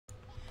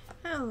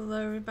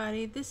Hello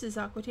everybody, this is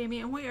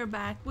Aquatammy and we are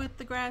back with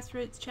the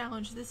Grassroots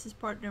Challenge. This is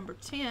part number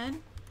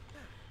 10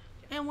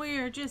 and we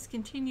are just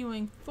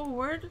continuing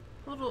forward.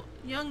 Little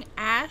young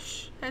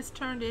Ash has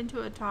turned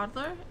into a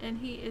toddler and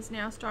he is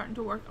now starting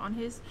to work on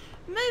his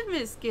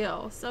movement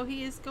skill. So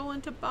he is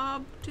going to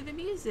bob to the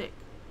music.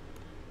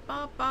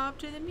 Bob, bob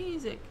to the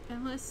music.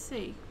 And let's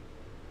see.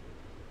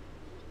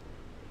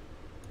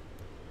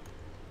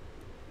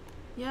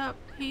 Yep,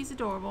 he's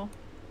adorable.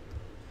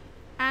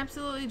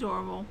 Absolutely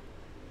adorable.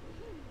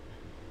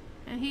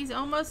 And he's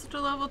almost to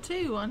level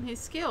 2 on his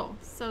skill,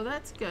 so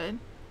that's good.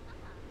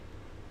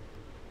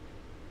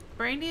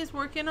 Brandy is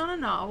working on a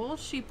novel.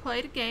 She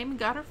played a game and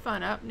got her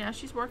fun up. Now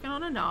she's working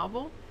on a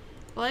novel.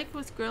 Blake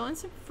was grilling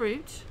some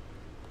fruit.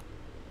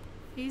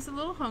 He's a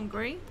little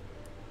hungry.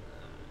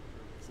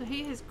 So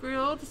he has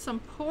grilled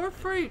some poor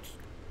fruit.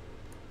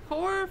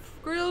 Poor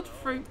grilled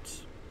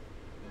fruit.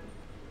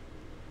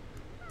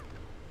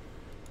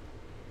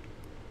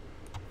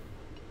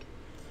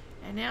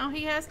 And now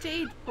he has to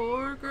eat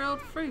poor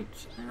grilled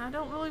fruit. And I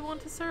don't really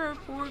want to serve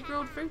poor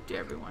grilled fruit to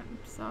everyone.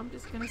 So I'm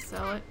just going to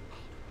sell it.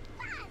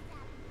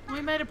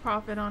 We made a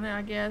profit on it,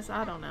 I guess.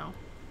 I don't know.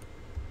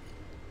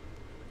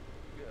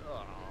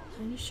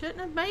 And you shouldn't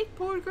have made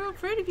poor grilled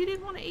fruit if you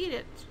didn't want to eat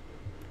it.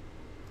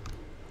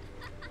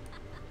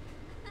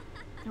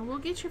 And we'll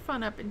get your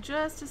fun up in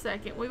just a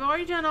second. We've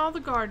already done all the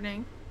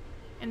gardening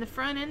in the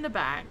front and the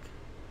back.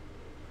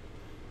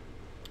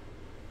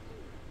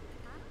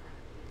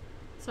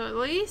 So at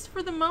least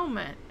for the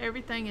moment,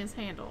 everything is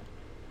handled.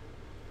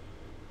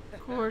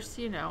 Of course,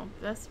 you know,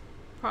 that's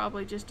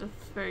probably just a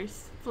very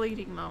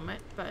fleeting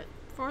moment, but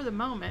for the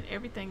moment,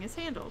 everything is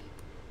handled.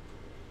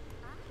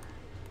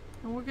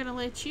 And we're going to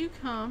let you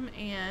come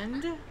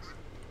and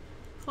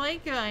play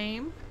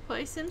game,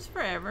 play Sims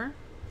Forever.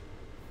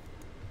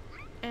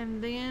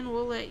 And then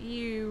we'll let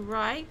you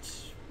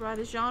write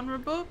a genre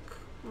book,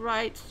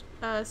 write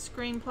a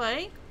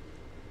screenplay,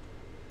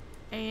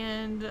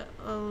 and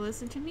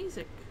listen to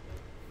music.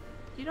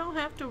 You don't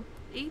have to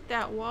eat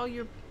that while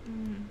you're...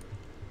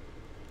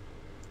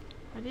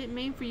 I didn't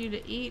mean for you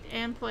to eat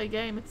and play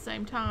game at the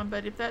same time,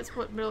 but if that's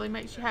what really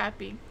makes you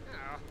happy.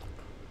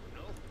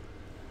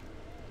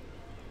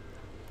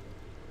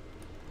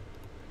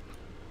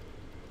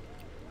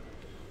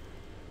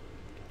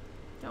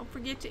 Don't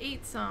forget to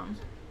eat some.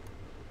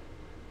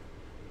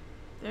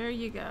 There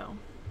you go.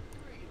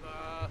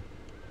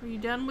 Are you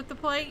done with the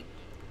plate?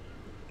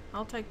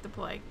 I'll take the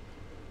plate.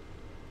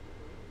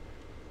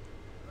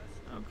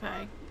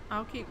 Okay,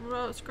 I'll keep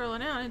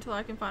scrolling out until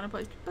I can find a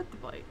place to put the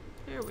plate.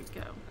 There we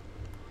go.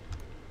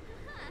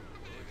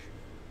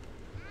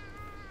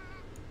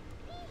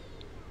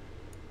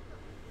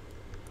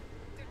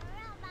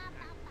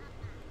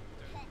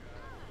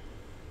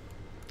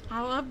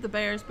 I love the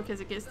bears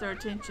because it gets their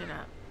attention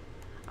up.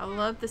 I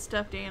love the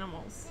stuffed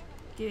animals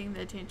getting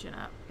the attention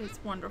up. It's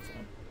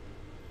wonderful.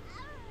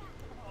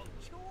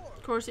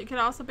 Of course, it could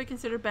also be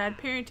considered bad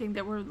parenting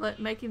that we're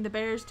making the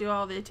bears do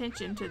all the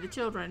attention to the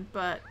children,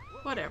 but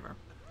whatever.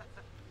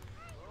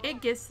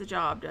 It gets the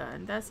job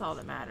done. That's all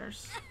that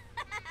matters.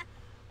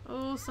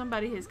 Oh,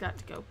 somebody has got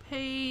to go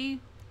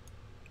pee.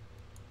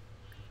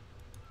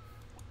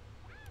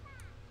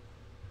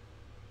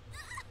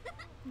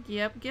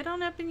 Yep, get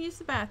on up and use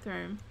the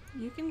bathroom.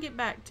 You can get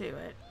back to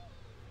it.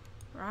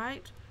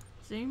 Right?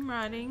 Zoom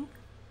writing.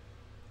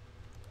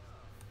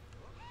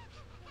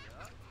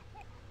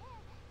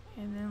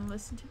 And then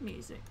listen to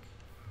music.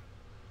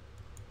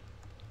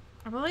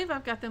 I believe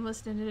I've got them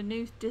listening to the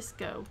new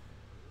disco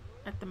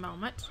at the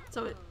moment,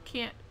 so it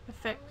can't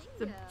affect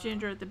the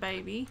gender of the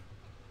baby.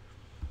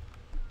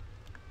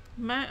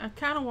 I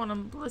kind of want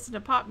them to listen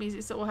to pop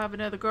music so we'll have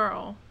another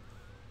girl,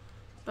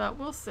 but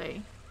we'll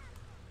see.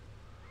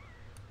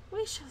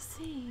 We shall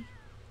see.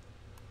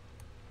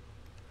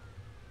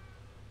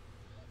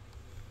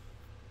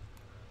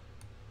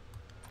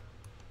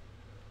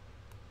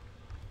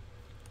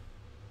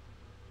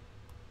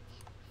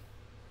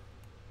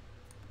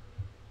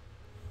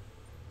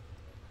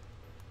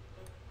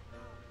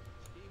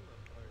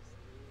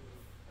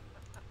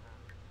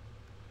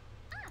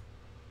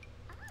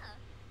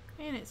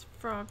 And it's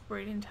frog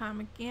breeding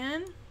time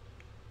again.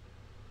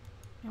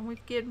 And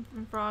we've given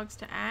frogs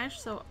to Ash,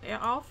 so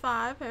all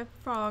 5 have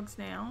frogs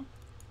now.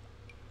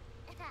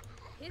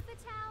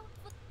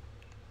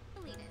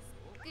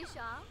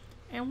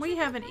 And we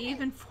have an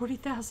even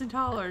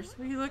 $40,000.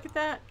 Will you look at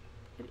that?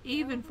 An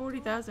even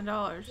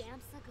 $40,000.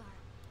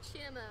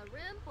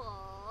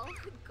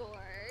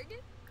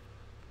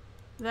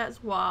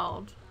 That's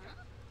wild.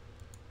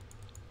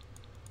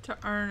 To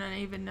earn an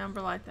even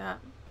number like that.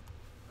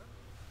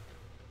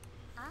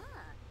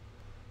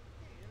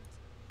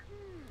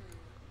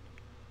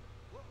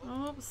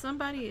 Oh,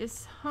 somebody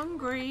is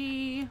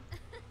hungry.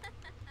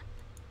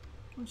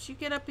 Once you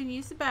get up and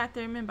use the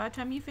bathroom, and by the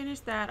time you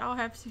finish that, I'll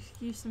have to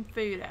use some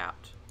food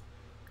out.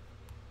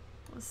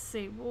 Let's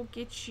see, we'll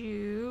get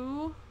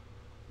you...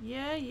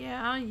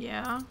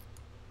 Yeah.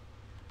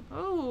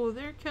 Oh,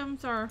 there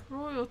comes our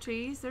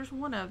royalties. There's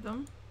one of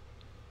them.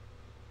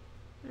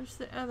 There's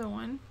the other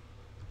one.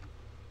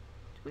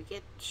 we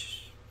get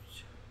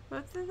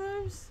both of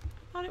those?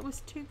 I thought it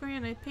was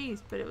 $2,000 a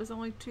piece, but it was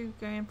only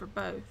 $2,000 for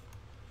both.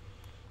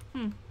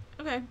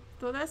 Okay,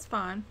 so that's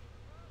fine.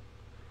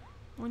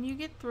 When you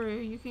get through,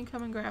 you can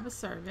come and grab a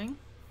serving.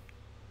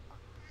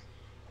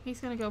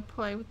 He's gonna go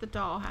play with the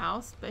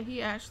dollhouse, but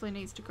he actually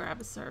needs to grab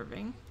a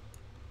serving.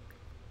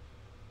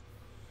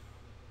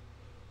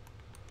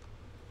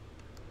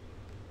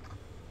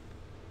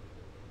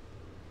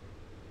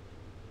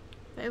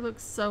 They look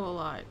so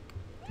alike,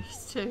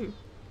 these two.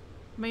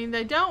 I mean,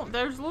 they don't.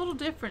 There's little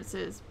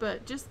differences,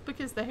 but just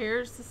because the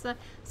hair is the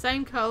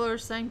same color,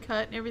 same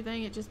cut and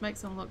everything, it just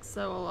makes them look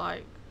so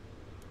alike.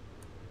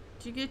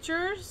 Did you get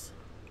yours?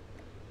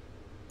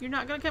 You're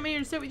not going to come in here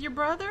and sit with your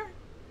brother?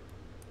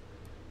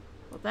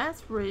 Well,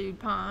 that's rude,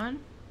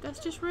 Pine. That's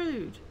just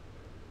rude.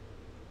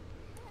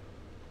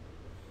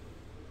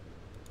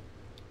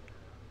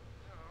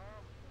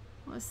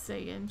 Let's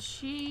see, and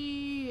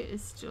she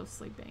is still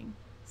sleeping,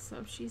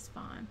 so she's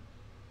fine.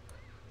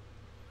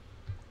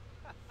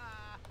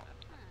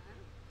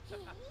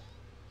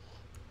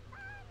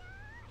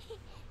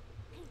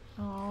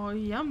 Oh,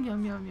 yum,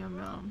 yum, yum, yum,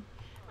 yum.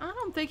 I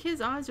don't think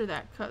his eyes are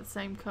that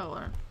same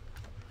color.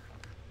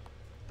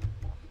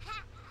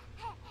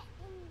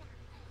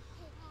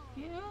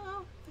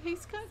 Yeah,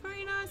 he's got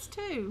green eyes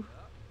too.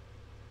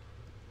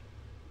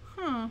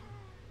 Huh.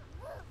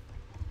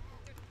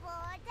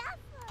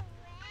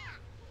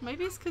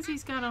 Maybe it's because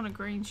he's got on a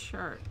green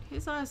shirt.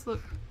 His eyes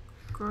look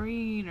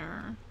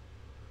greener.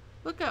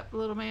 Look up,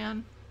 little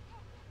man.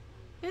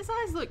 His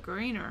eyes look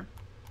greener.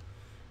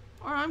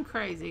 Or I'm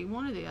crazy,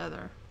 one or the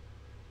other.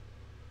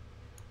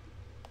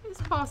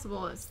 It's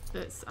possible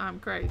that I'm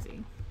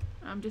crazy.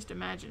 I'm just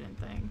imagining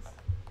things.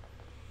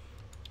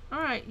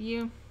 Alright,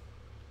 you.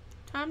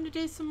 Time to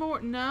do some more.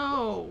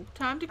 No!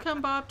 Time to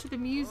come bob to the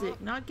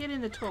music, not get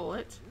in the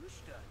toilet.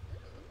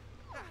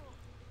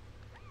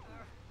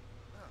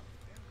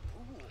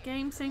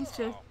 Game seems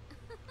to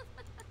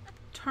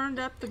turned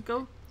up the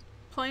go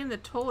play in the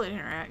toilet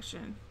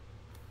interaction.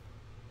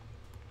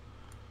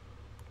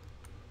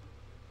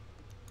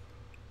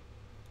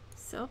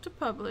 Sell to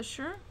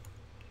publisher.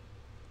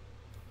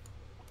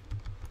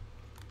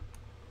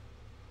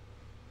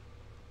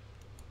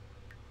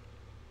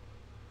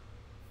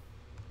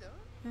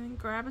 And then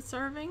grab a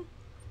serving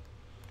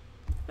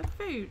of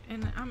food.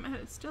 And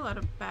I'm still at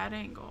a bad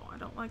angle. I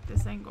don't like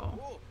this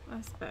angle.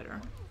 That's better.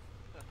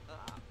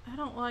 I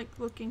don't like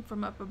looking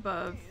from up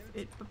above.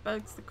 It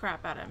bugs the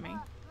crap out of me.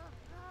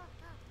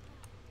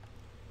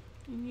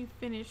 And you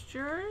finished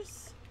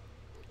yours.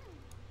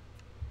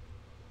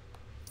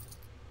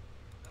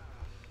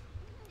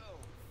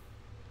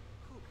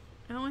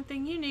 The only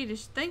thing you need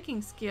is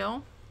thinking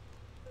skill.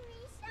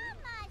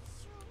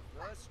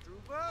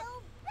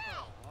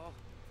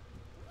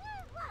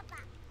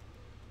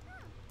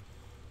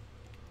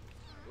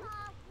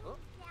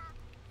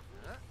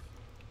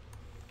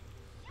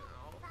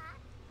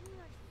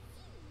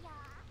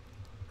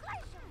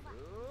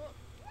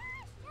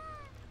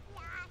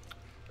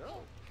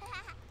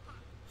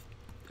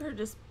 They're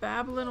just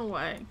babbling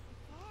away.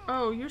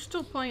 Oh, you're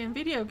still playing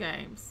video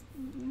games.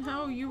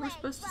 No, you were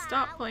supposed to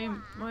stop playing.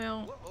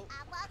 Well,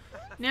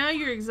 now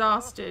you're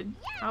exhausted.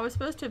 I was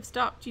supposed to have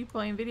stopped you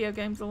playing video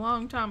games a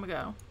long time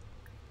ago.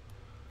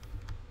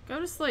 Go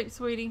to sleep,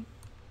 sweetie.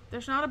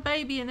 There's not a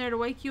baby in there to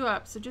wake you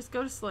up, so just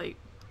go to sleep.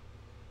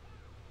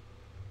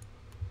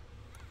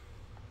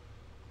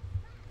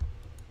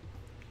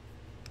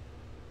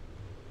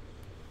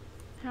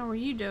 How are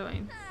you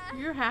doing?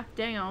 You're half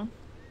down.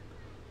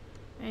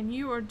 And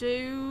you are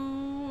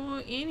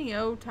due any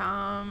old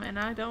time, and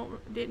I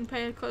didn't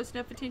pay close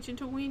enough attention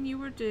to when you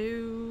were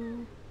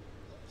due.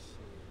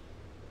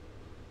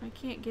 I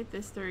can't get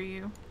this through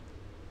you.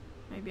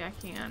 Maybe I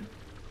can.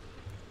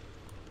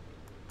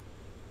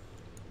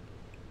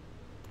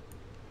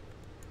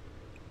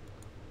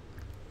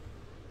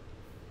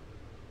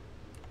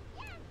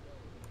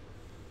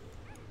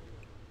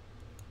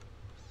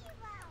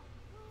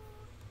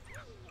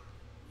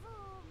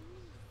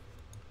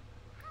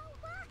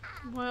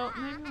 Well,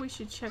 maybe we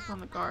should check on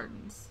the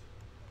gardens.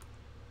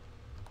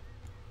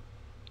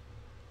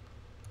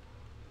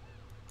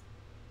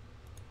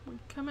 We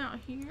come out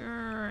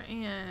here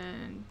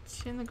and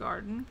tend the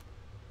garden.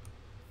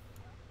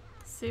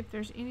 See if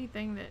there's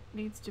anything that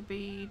needs to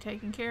be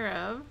taken care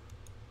of.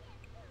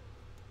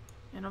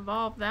 And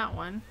evolve that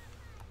one.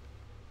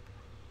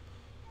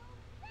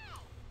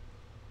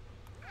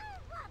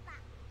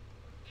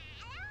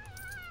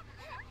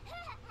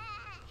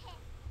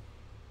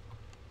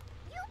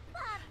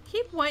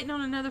 Keep waiting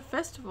on another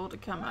festival to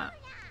come up.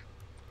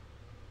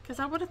 Because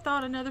I would have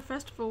thought another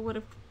festival would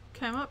have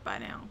come up by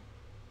now.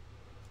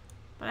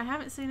 But I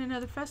haven't seen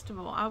another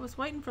festival. I was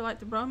waiting for like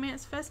the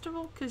Romance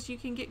Festival because you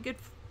can get good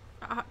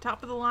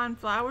top of the line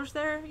flowers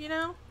there, you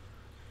know.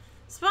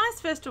 Spice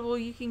Festival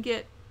you can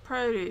get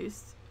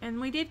produce. And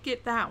we did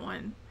get that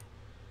one.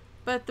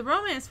 But the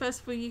Romance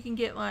Festival you can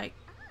get like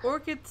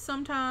orchids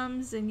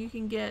sometimes, and you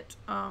can get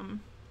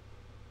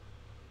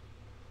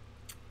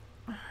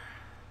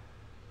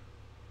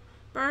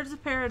Birds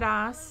of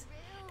Paradise,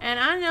 And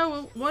I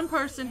know one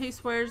person who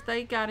swears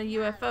they got a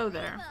UFO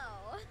there.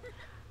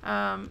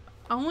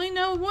 Only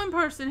know one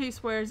person who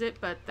swears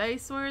it, but they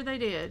swear they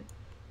did.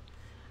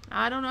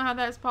 I don't know how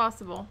that's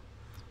possible,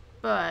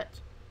 but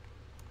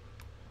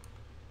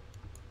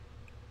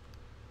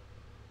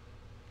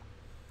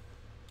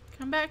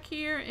come back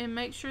here and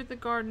make sure the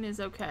garden is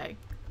okay.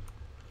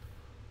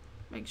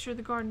 Make sure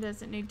the garden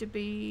doesn't need to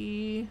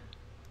be...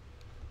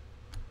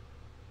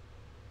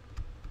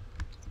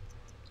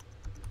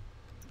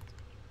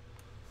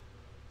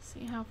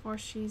 See how far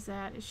she's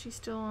at. Is she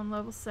still on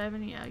level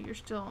 7? Yeah, you're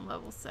still on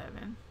level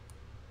 7.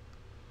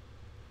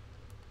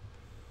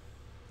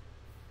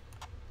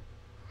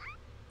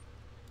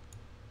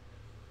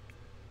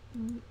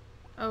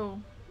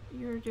 Oh,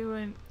 you're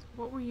doing...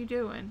 What were you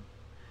doing?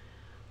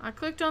 I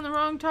clicked on the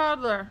wrong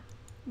toddler.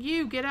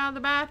 You, get out of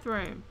the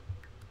bathroom.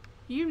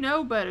 You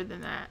know better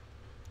than that.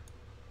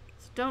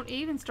 So don't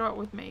even start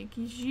with me,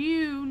 because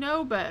you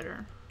know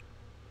better.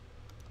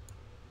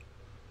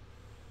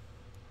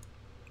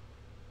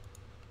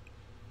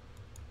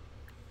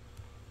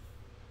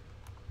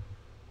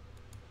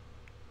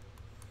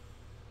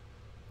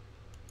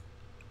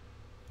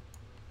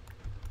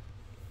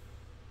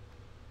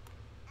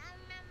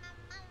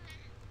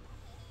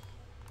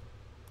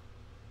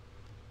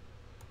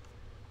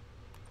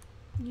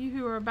 You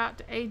who are about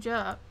to age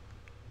up.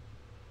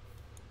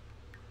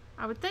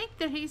 I would think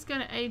that he's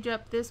going to age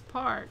up this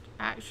part,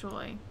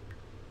 actually.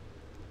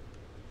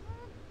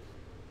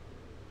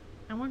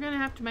 And we're going to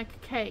have to make a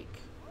cake.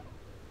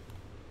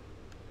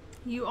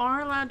 You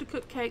are allowed to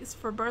cook cakes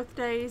for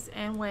birthdays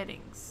and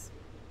weddings.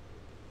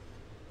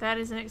 That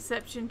is an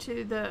exception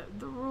to the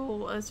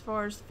rule as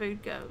far as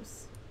food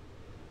goes.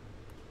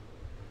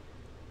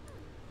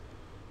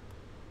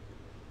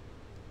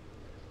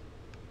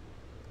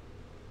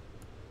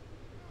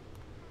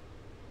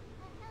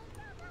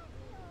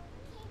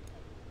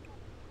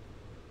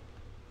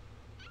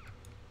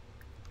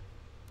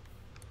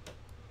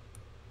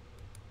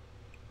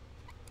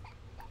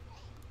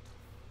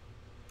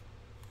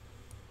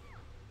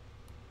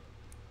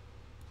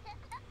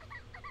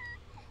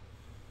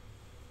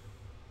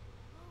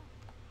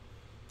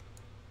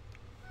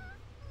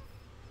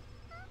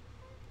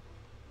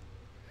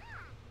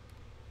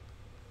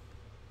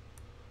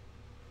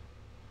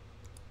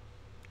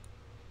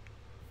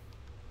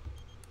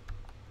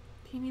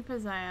 Penny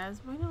Pizzazz.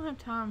 We don't have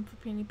time for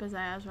Penny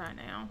Pizzazz right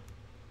now.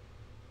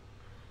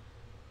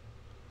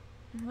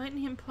 I'm letting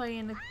him play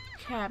in the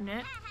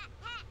cabinet.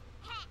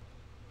 I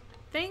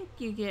think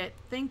you get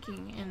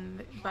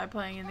thinking by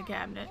playing in the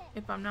cabinet,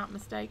 if I'm not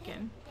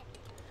mistaken.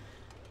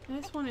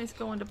 This one is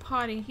going to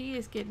potty. He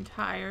is getting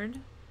tired.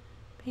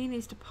 He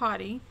needs to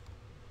potty.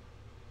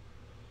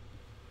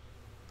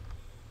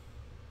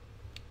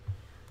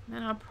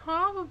 Then I'll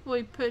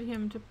probably put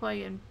him to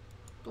play in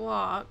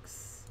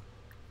blocks.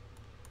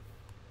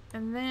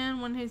 And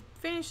then when he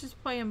finishes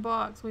playing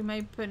blocks, we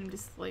may put him to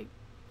sleep.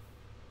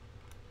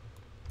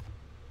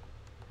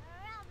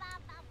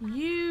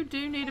 You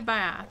do need a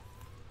bath.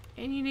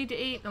 And you need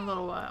to eat in a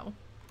little while.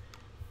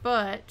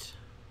 But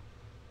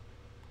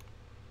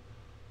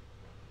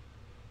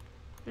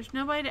there's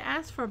nobody to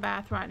ask for a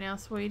bath right now,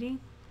 sweetie.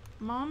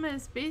 Mama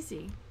is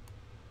busy.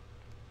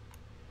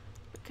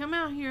 But come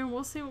out here and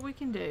we'll see what we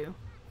can do.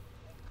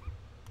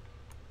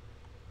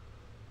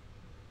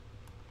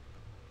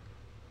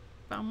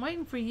 But I'm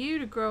waiting for you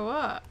to grow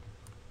up.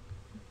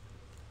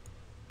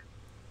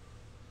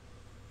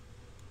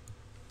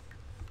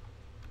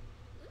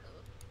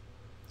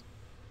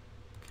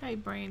 Okay,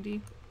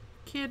 Brandy.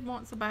 Kid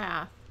wants a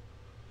bath.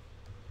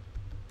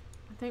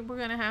 I think we're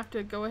going to have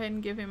to go ahead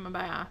and give him a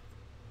bath.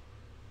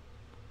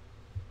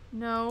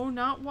 No,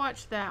 not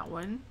watch that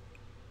one.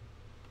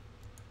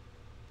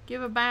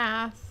 Give a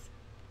bath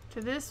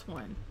to this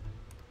one.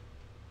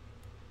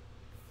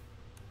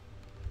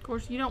 Of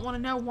course, you don't want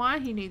to know why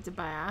he needs a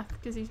bath,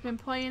 because he's been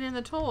playing in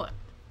the toilet.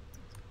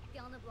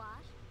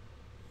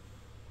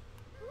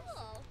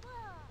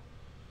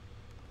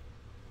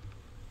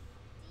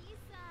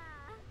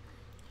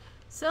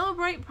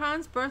 Celebrate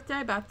Prime's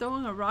birthday by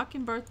throwing a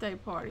rockin' birthday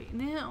party.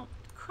 Now,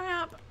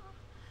 crap.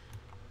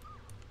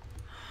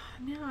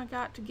 Now I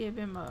got to give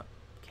him a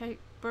cake,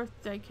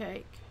 birthday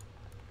cake.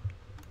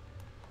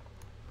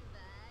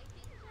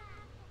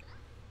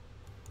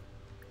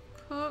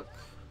 Cook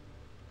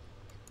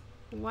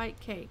white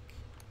cake.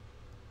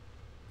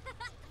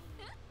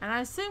 And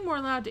I assume we're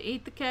allowed to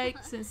eat the cake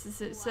since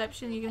it's an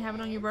exception. You can have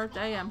it on your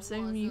birthday. I'm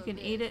assuming you can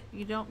eat it.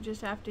 You don't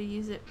just have to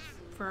use it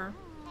for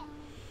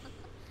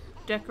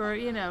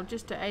decorate, you know,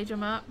 just to age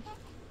them up.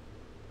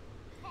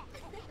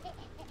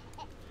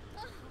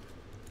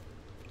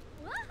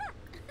 You're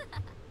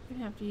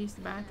gonna have to use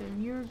the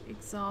bathroom. You're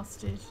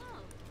exhausted.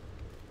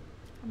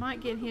 I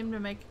might get him to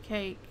make a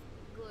cake.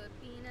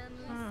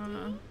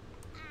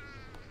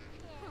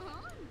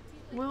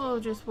 Willow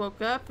just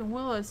woke up and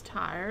Willow's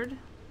tired.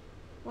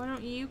 Why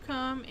don't you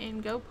come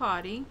and go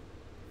potty?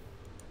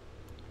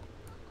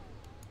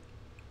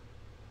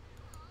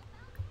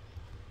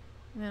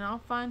 And then I'll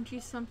find you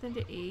something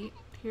to eat.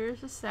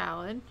 Here's a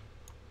salad.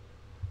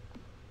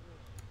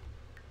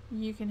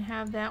 You can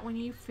have that when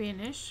you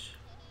finish.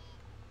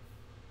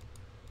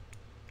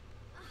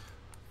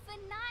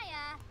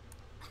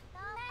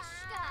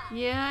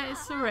 Yeah,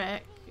 it's a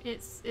wreck.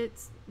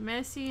 It's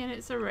messy and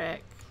it's a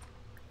wreck.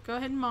 Go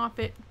ahead and mop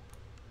it.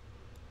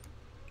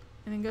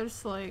 And then go to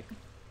sleep.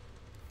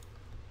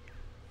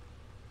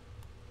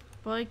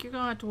 Blake, you're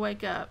gonna have to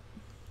wake up.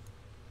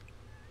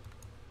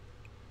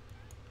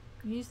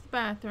 Use the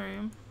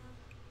bathroom.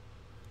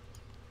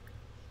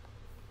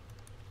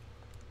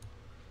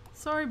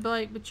 Sorry,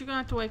 Blake, but you're gonna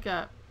have to wake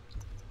up.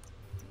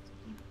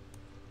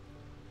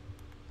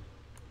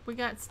 We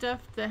got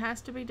stuff that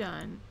has to be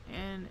done,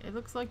 and it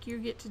looks like you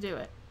get to do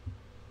it.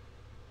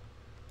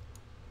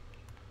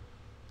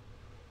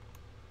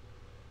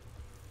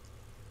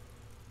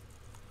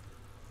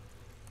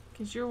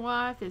 Because your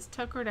wife is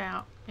tuckered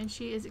out, and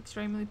she is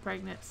extremely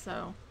pregnant,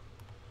 so...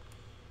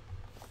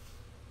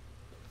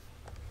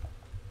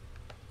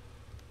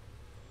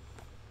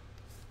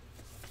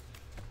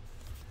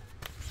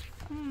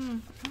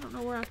 I don't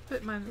know where I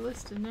put my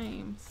list of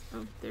names.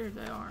 Oh, there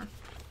they are.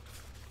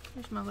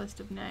 There's my list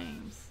of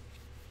names.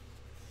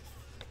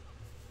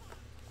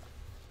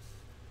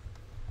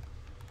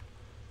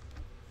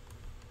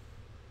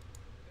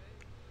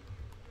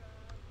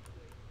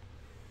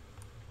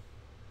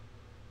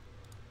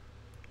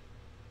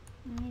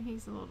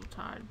 He's a little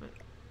tired, but...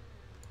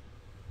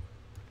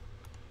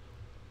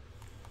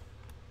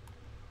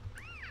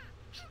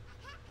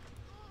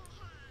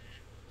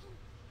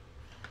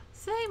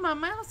 Say, my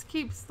mouse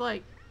keeps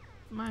like...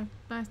 My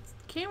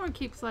camera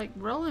keeps like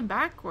rolling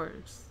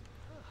backwards.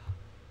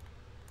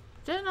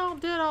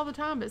 Doesn't do it all the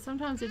time, but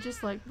sometimes it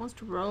just like wants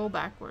to roll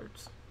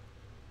backwards.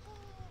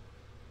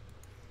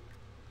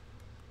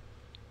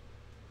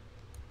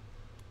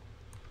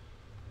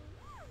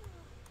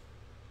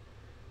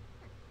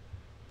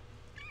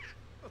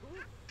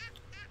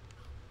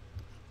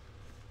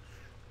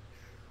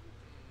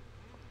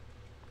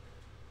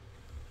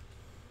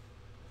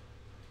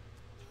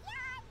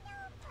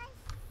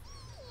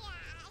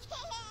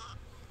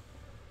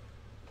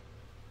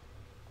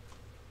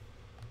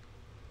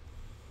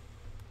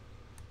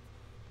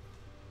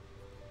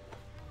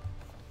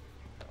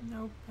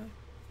 Nope.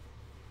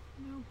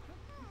 Nope.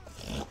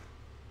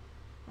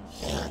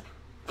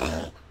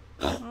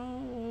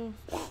 Oh,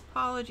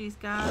 apologies,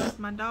 guys.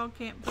 My dog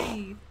can't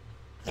breathe.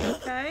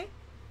 Okay?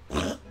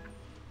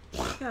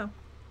 Go.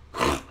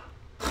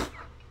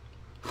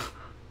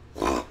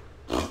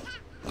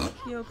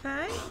 You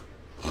okay?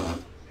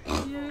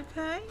 You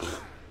okay?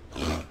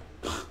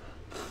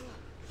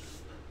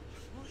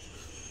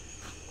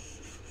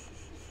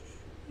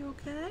 You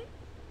okay?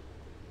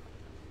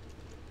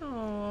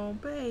 Oh,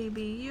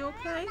 baby, you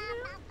okay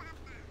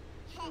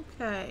now?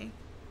 Okay.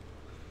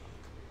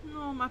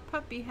 Oh, my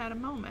puppy had a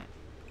moment.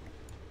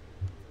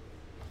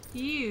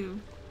 You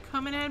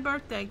come and add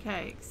birthday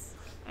cakes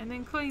and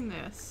then clean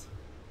this.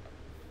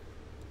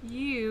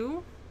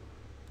 You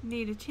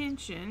need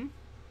attention,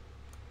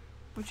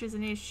 which is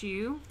an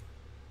issue.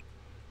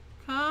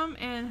 Come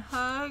and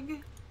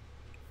hug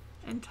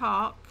and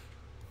talk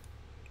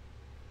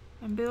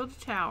and build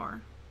a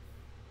tower.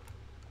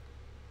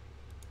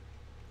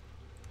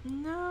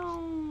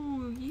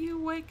 No, you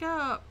wake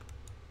up.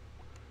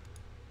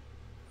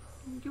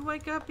 You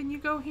wake up and you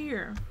go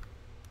here.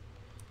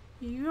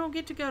 You don't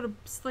get to go to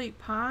sleep,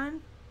 Pine.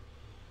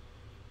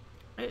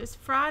 It's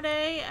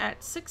Friday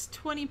at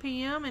 6:20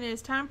 p.m. and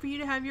it's time for you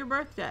to have your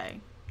birthday.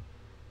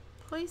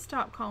 Please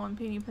stop calling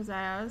Penny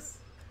Pizzazz.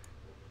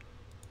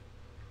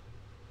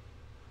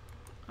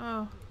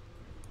 Oh.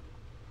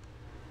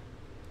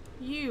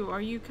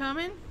 Are you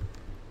coming?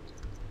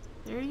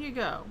 There you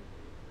go.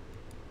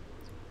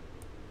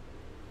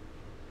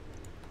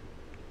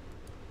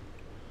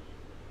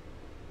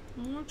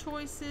 More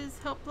choices.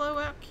 Help blow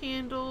out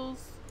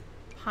candles.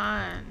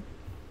 Pine.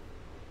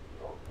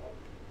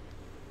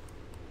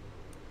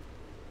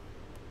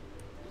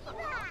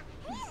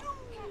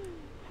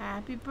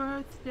 Happy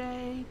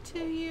birthday to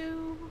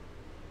you.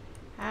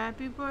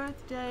 Happy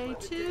birthday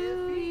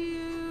to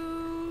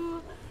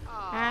you.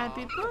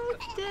 Happy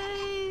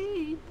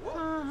birthday,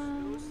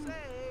 Pine.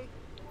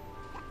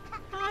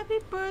 Happy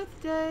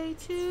birthday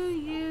to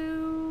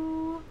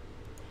you.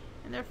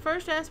 And their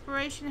first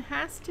aspiration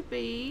has to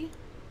be...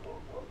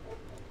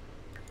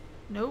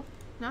 Nope,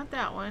 not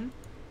that one.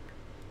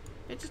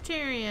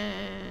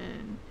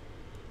 Vegetarian.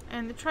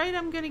 And the trait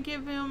I'm gonna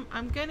give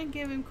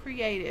him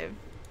creative.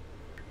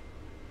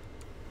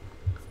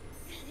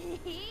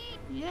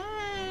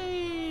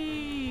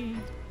 Yay!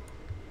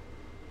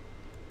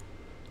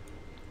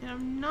 And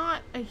I'm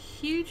not a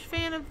huge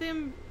fan of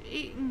them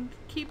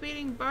keep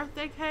eating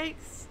birthday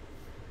cakes.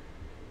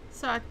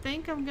 So I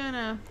think I'm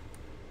gonna...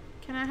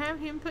 Can I have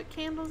him put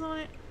candles on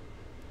it?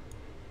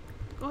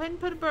 Go ahead and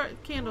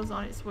put candles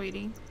on it,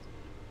 sweetie.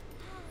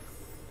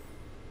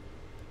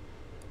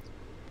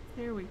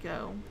 There we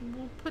go.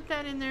 We'll put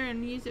that in there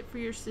and use it for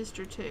your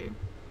sister too.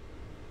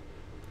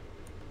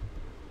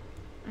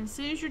 And as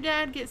soon as your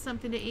dad gets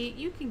something to eat,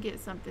 you can get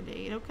something to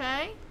eat,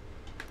 okay?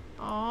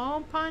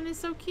 Oh, Pine is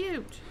so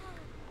cute.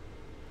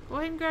 Go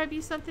ahead and grab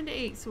you something to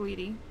eat,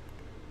 sweetie.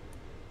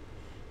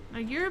 Now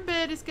your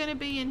bed is going to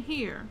be in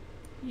here.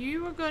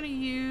 You are going to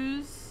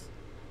use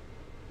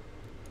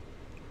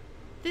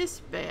this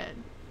bed.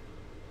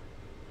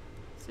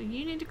 So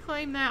you need to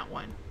claim that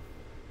one.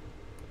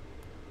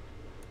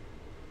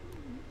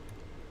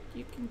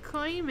 You can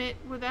claim it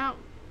without,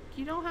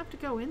 you don't have to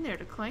go in there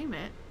to claim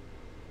it.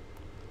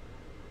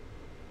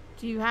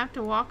 Do you have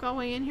to walk all the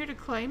way in here to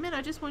claim it?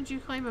 I just want you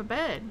to claim a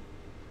bed.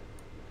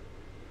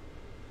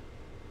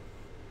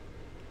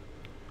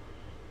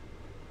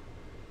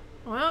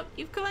 Well,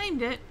 you've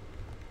claimed it.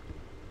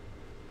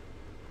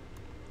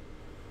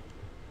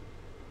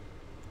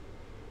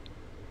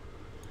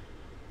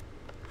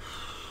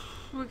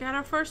 We got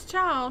our first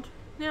child.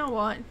 Now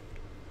what?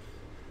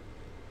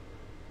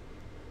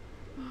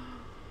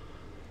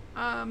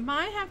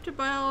 Might have to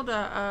build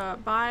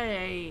buy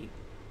a.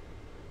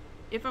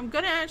 If I'm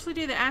gonna actually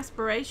do the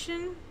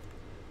aspiration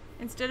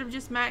instead of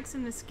just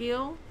maxing the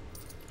skill,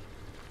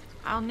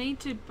 I'll need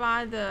to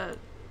buy the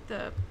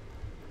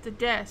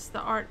desk, the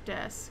art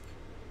desk.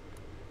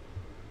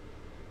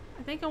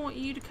 I think I want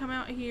you to come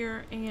out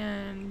here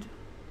and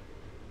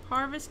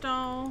harvest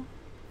all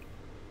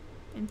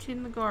and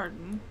tend the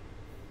garden.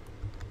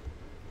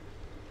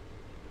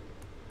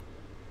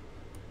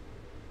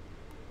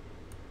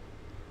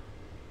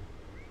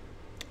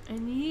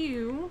 And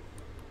you,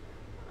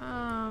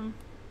 have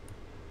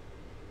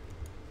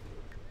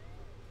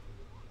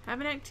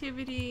an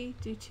activity,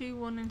 do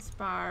 2-1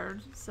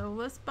 inspired. So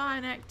let's buy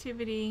an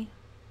activity.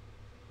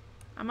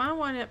 I might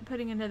wind up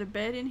putting another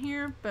bed in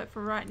here, but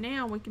for right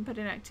now we can put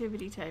an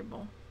activity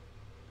table.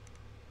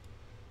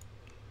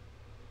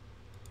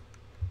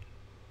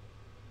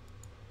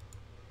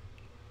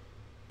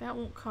 That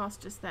won't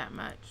cost us that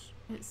much.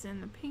 It's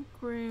in the pink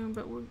room,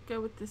 but we'll go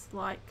with this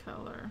light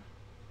color.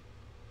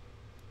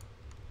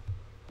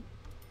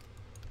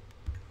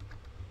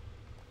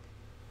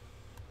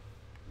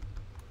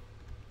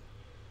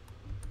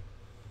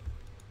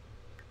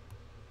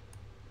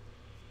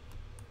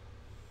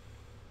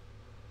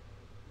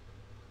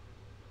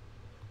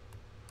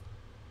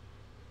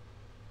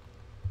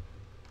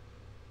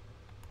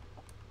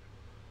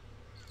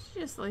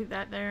 Just leave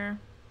that there.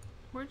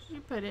 Where did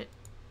you put it?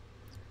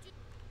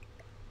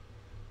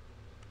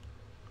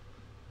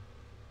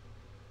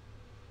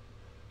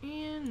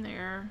 In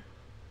there.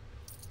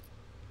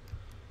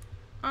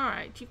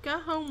 Alright, you've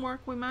got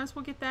homework. We might as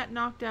well get that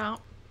knocked out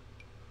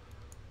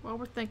while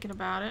we're thinking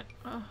about it.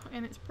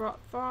 And it's brought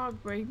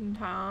frog breeding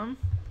time.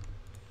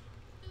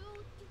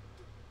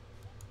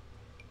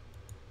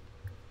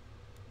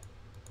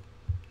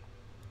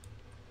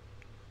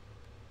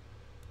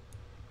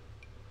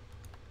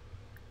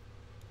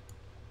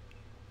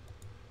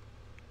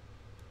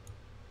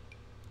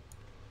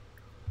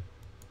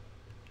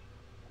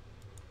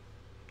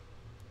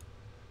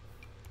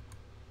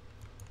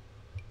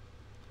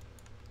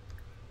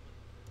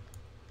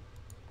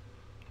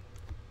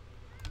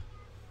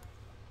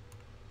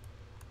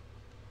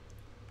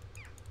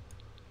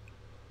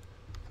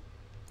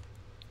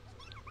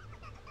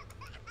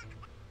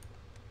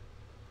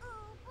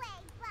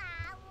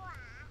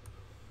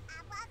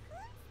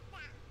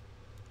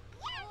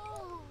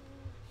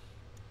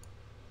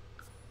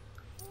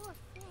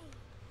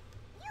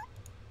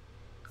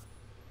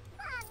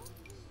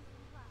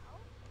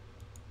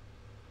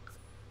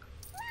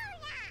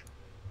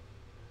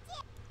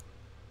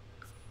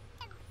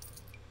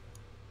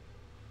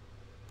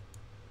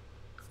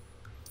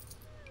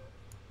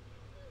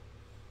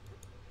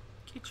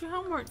 Get your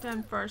homework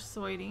done first,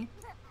 sweetie.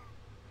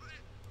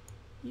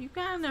 You've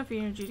got enough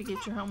energy to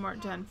get your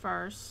homework done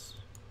first.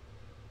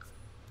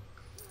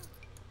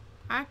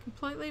 I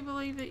completely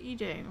believe that you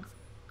do.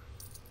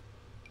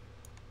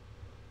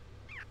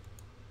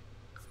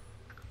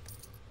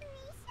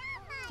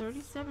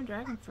 $37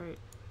 dragon fruit.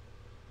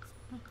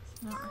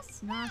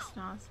 That's nice, nice,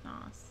 nice,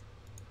 nice.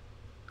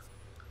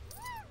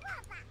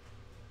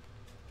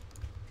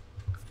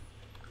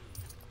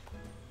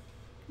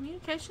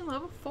 Communication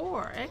level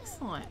 4.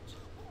 Excellent.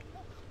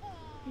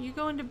 Are you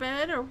going to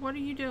bed or what are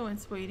you doing,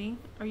 sweetie?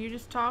 Are you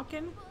just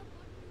talking?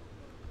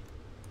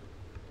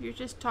 You're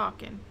just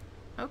talking.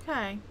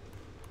 Okay.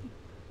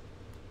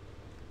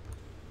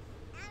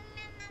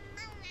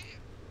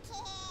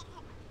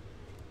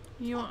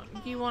 You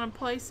want to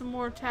play some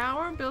more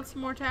tower? Build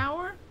some more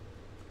tower?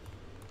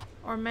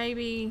 Or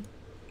maybe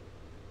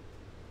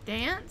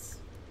dance?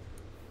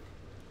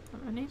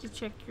 I need to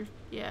check your...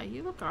 Yeah,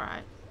 you look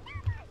alright.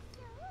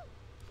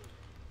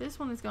 This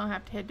one is going to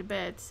have to head to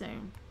bed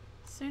soon.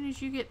 As soon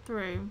as you get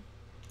through,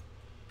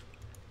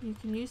 you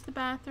can use the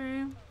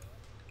bathroom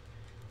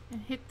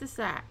and hit the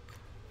sack.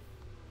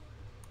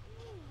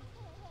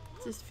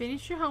 Just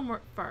finish your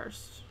homework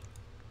first.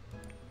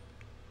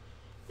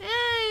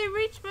 Hey,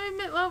 reach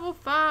movement level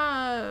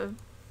 5.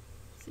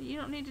 So you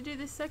don't need to do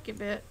this second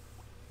bit.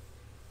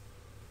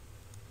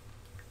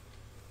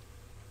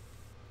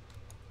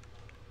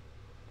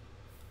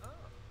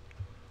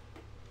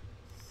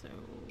 So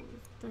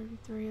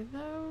 33 of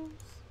those.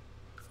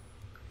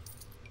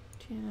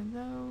 10 of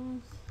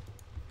those.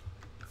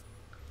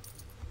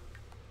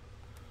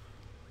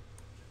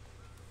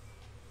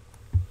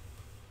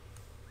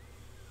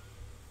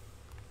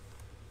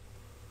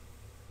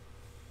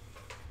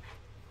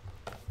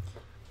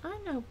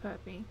 know,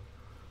 puppy.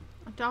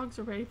 My dogs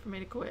are ready for me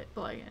to quit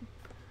playing.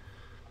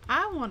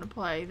 I want to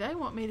play. They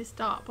want me to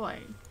stop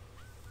playing.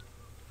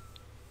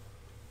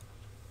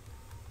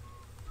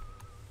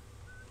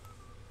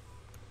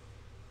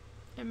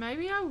 And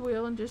maybe I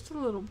will in just a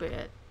little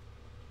bit.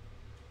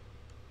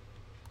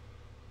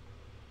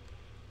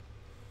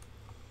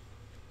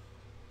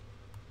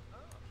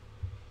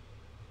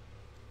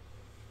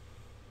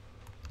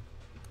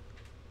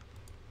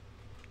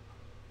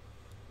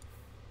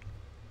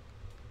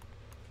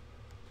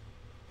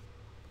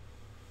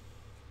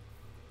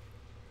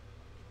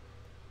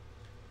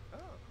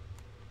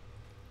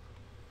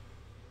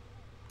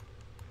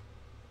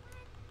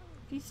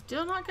 You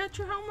still not got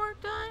your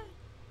homework done?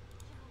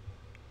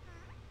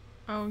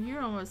 Oh,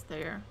 you're almost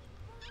there.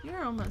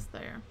 You're almost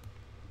there.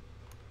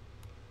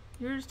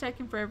 You're just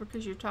taking forever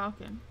because you're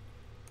talking.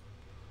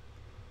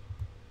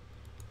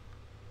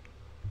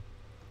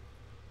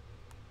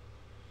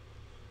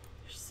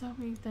 There's so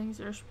many things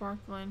that are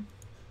sparkling.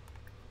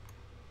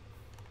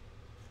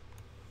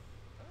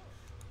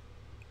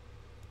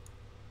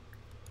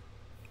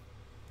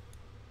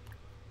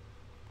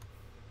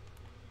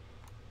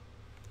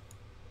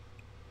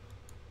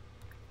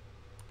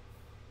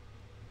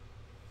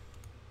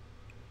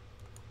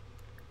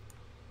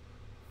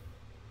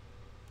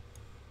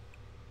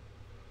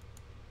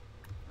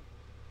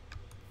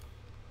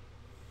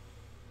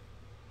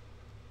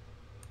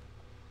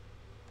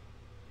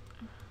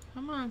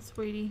 Come on,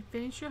 sweetie.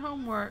 Finish your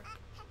homework.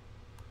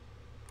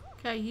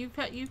 Okay,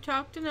 you've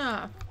talked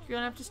enough. You're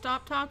gonna have to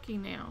stop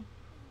talking now.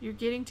 You're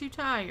getting too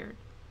tired.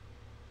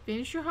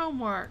 Finish your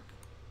homework.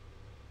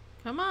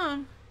 Come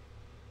on.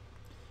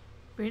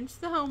 Finish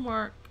the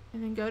homework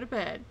and then go to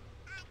bed.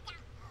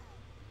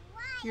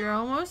 You're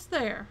almost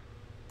there.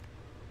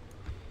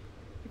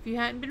 If you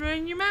hadn't been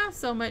running your mouth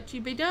so much,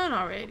 you'd be done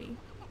already.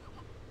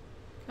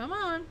 Come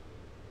on.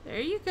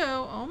 There you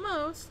go.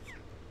 Almost.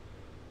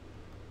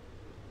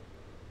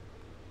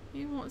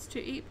 He wants to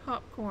eat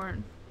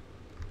popcorn.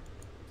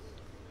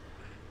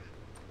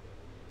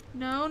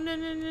 No, no,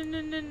 no, no, no,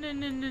 no, no,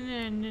 no, no,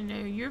 no, no, no.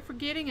 You're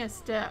forgetting a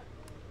step.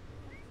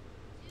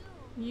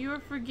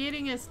 You're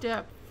forgetting a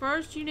step.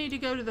 First, you need to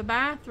go to the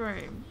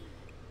bathroom.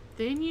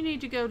 Then you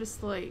need to go to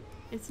sleep.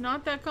 It's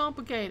not that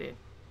complicated.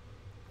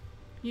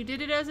 You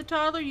did it as a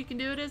toddler, you can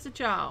do it as a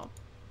child.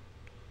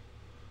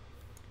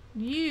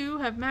 You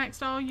have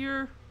maxed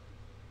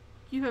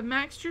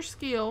your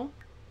skill.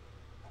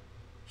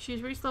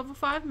 She's reached level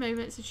 5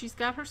 movement, so she's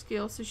got her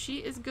skill, so she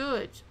is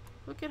good.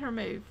 Look at her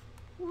move.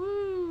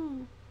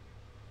 Woo!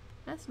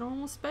 That's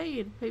normal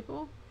speed,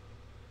 people.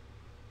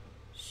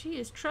 She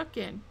is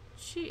trucking.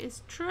 She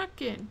is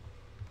trucking.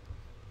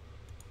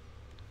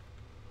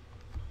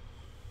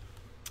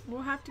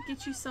 We'll have to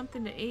get you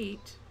something to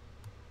eat.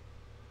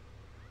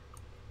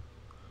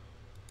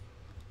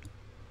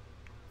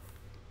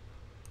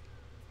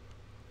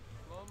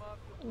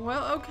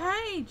 Well,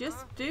 okay.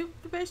 Just do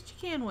the best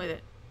you can with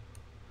it.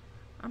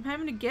 I'm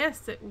having to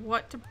guess at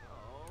what to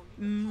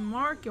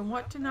mark and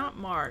what to not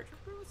mark.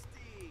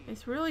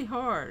 It's really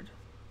hard.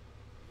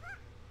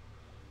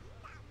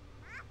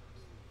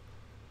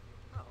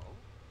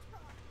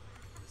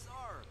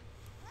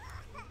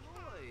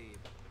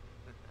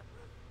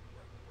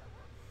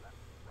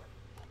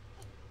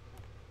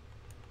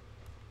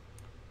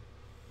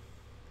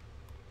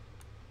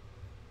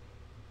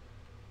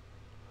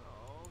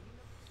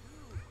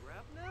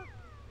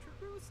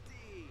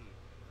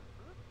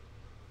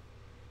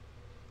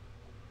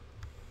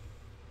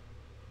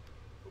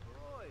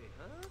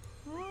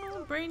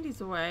 Oh, Brandy's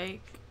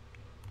awake.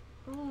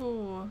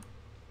 Ooh.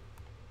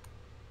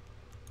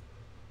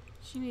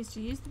 She needs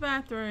to use the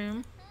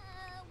bathroom.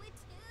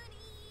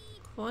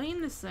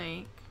 Clean the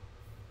sink.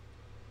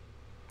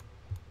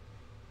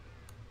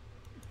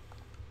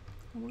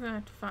 We're gonna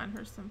have to find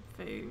her some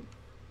food.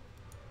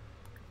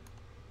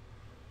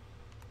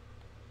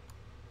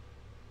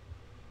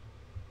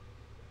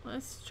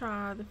 Let's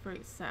try the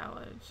fruit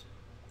salad.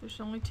 There's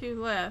only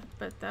 2 left,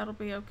 but that'll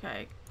be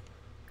okay.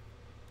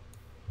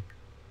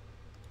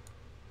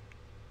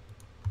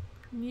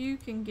 You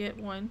can get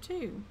one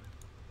too.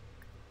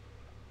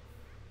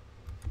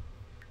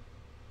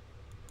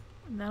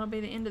 And that'll be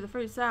the end of the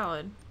fruit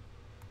salad.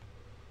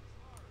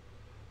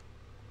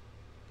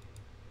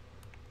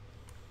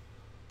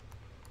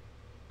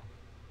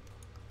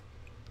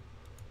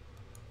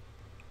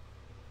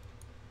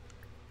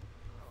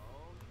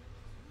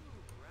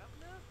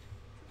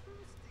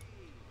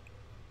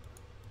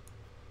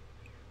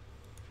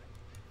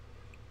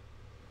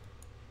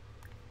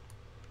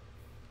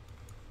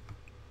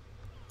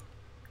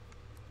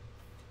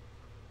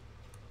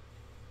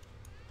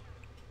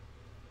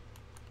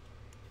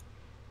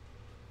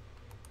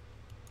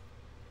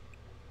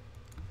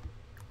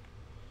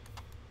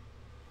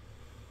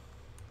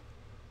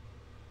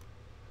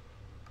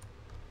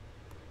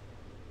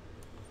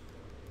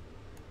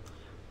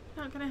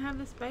 Not gonna have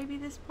this baby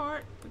this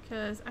part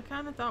because I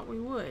kind of thought we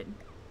would.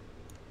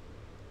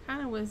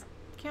 Kind of was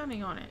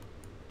counting on it.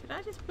 Did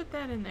I just put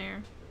that in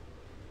there?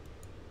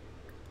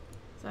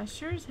 So I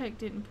sure as heck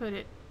didn't put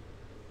it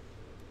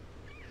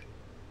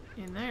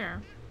in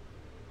there.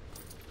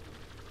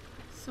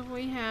 So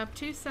we have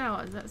 2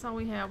 salads. That's all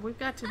we have. We've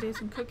got to do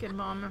some cooking,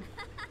 Mama.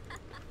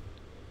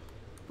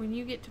 When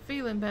you get to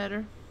feeling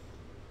better.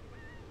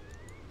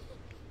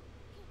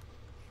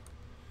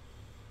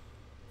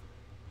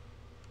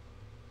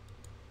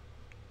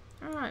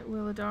 Alright,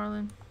 Willa,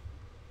 darling.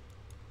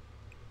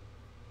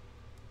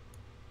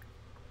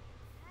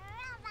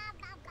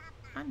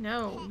 I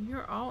know.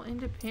 You're all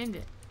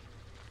independent.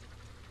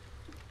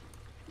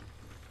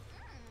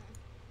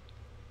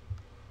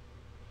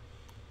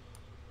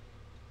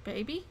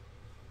 Baby?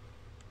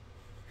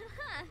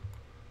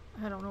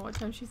 I don't know what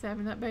time she's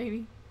having that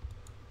baby.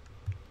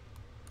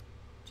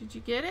 Did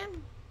you get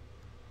him?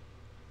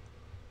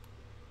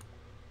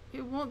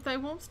 They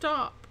won't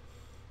stop.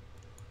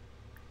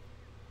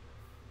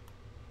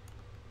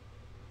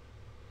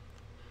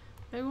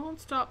 They won't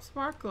stop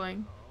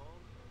sparkling.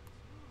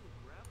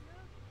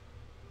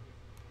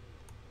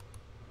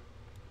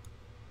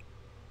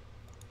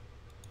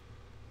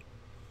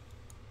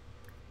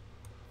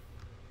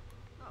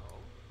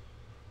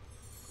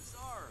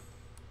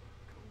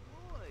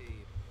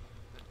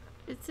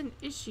 It's an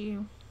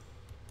issue.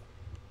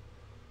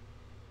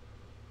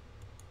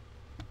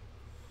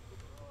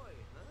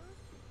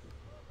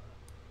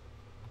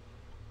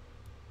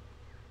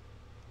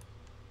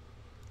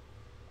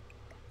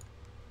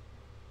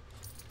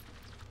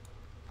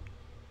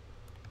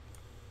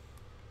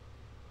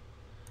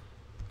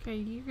 Okay,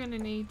 you're gonna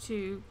need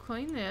to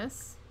clean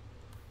this.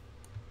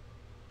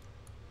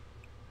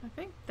 I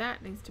think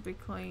that needs to be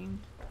cleaned.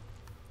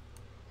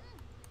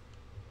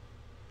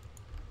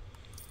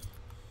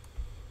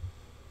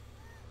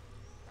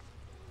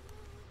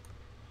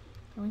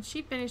 When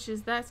she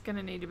finishes, that's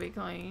gonna need to be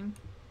cleaned.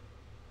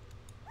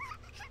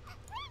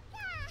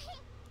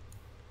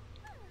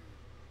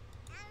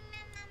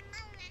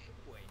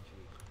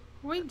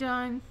 We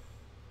done?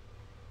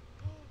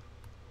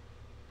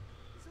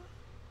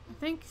 I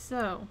think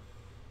so.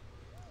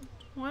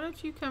 Why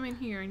don't you come in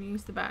here and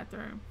use the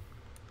bathroom?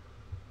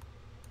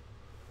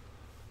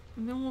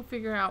 And then we'll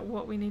figure out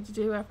what we need to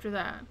do after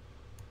that.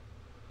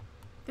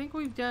 I think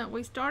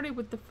we started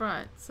with the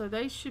front, so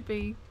they should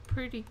be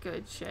pretty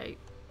good shape.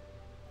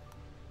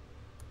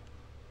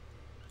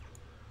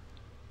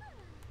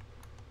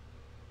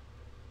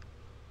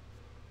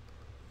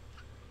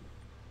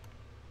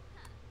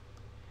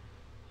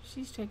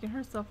 She's taking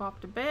herself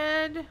off to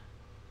bed.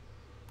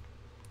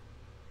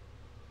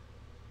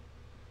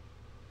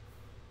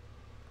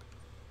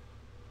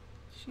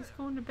 She's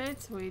going to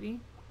bed, sweetie.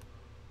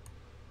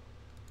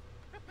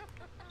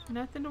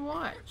 Nothing to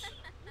watch.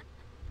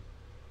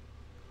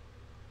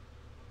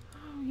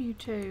 Oh, you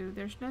two.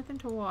 There's nothing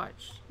to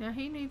watch. Now,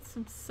 he needs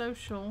some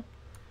social,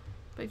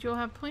 but you'll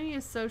have plenty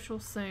of social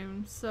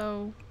soon,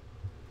 so...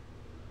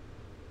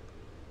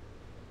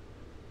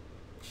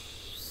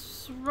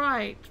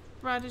 Right.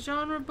 Write a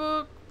genre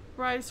book,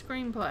 write a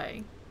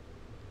screenplay.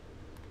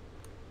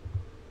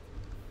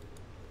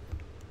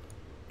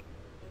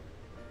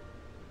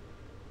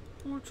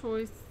 More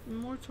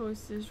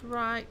choices.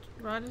 Write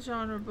a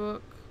genre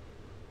book,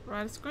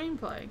 write a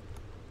screenplay.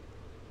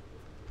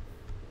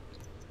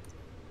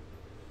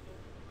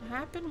 What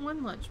happened?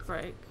 One lunch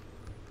break.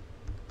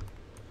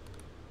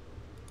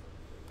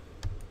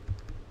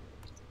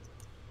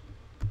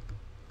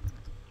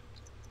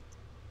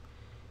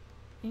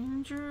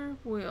 Injure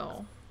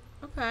Will.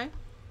 Okay.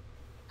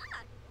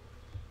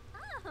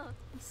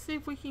 Let's see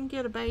if we can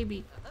get a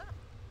baby.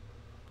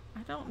 I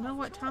don't know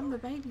what time the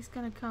baby's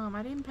gonna come.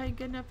 I didn't pay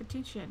good enough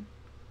attention.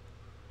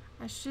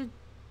 I should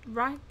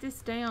write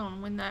this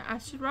down I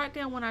should write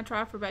down when I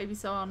try for baby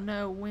so I'll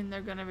know when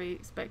they're gonna be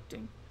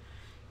expecting.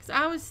 Because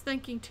I was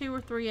thinking 2 or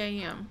 3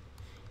 a.m.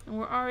 and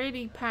we're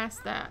already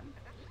past that.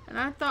 And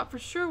I thought for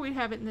sure we'd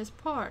have it in this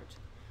part.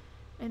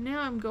 And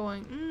now I'm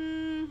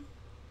going,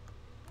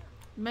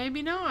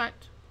 maybe not.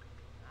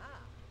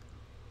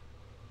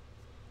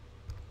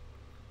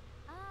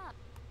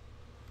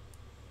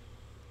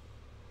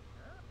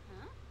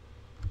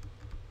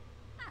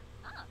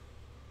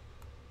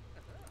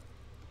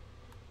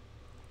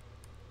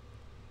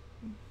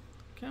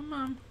 Come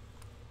on.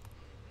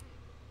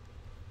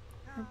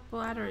 Her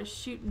bladder is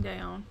shooting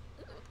down.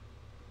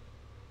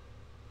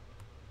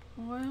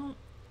 Well,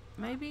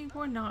 maybe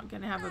we're not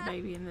going to have a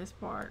baby in this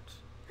part.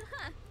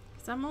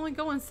 Because I'm only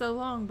going so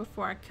long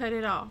before I cut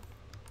it off.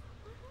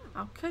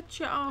 I'll cut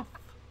you off.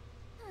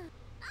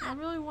 I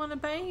really want a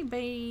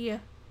baby.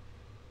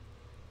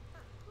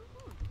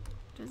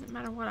 Doesn't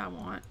matter what I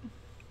want.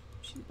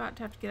 She's about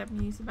to have to get up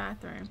and use the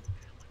bathroom.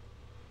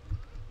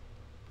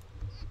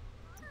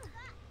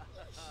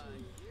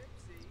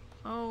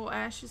 Oh,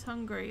 Ash is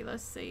hungry.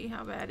 Let's see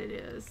how bad it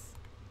is.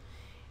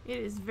 It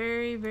is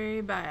very, very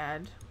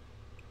bad.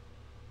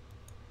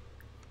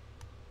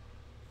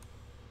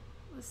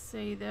 Let's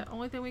see. The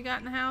only thing we got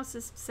in the house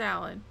is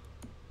salad.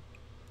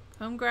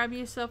 Come grab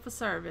yourself a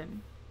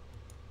serving.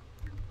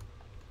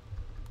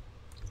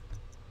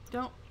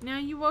 Don't. Now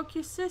you woke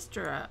your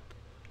sister up.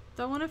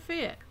 Throwing a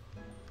fit.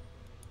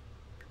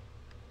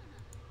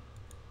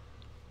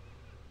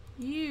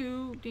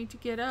 You need to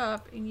get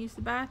up and use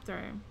the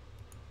bathroom.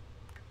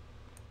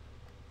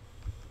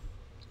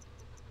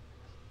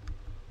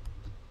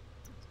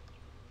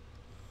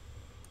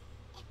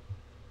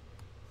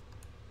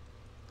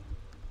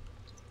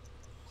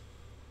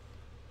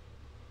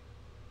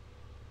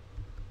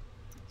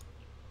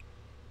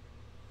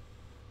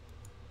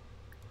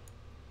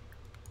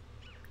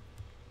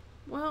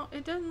 Well,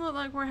 it doesn't look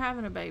like we're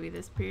having a baby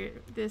this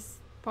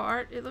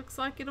part. It looks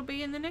like it'll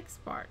be in the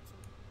next part.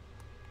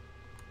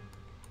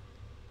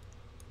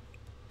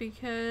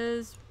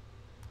 Because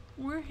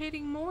we're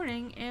hitting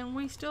morning and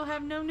we still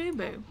have no new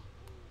boo.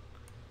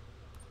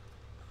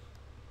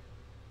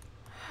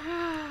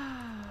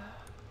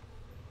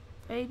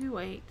 Baby,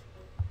 wait.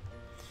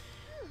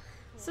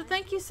 So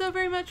thank you so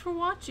very much for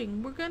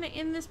watching. We're going to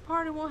end this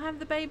part and we'll have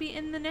the baby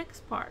in the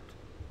next part,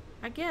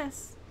 I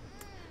guess.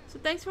 So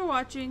thanks for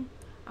watching.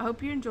 I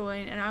hope you're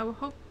enjoying, and I will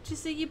hope to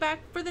see you back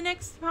for the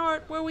next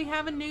part where we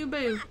have a new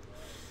boo.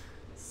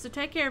 So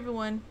take care,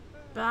 everyone.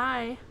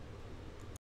 Bye.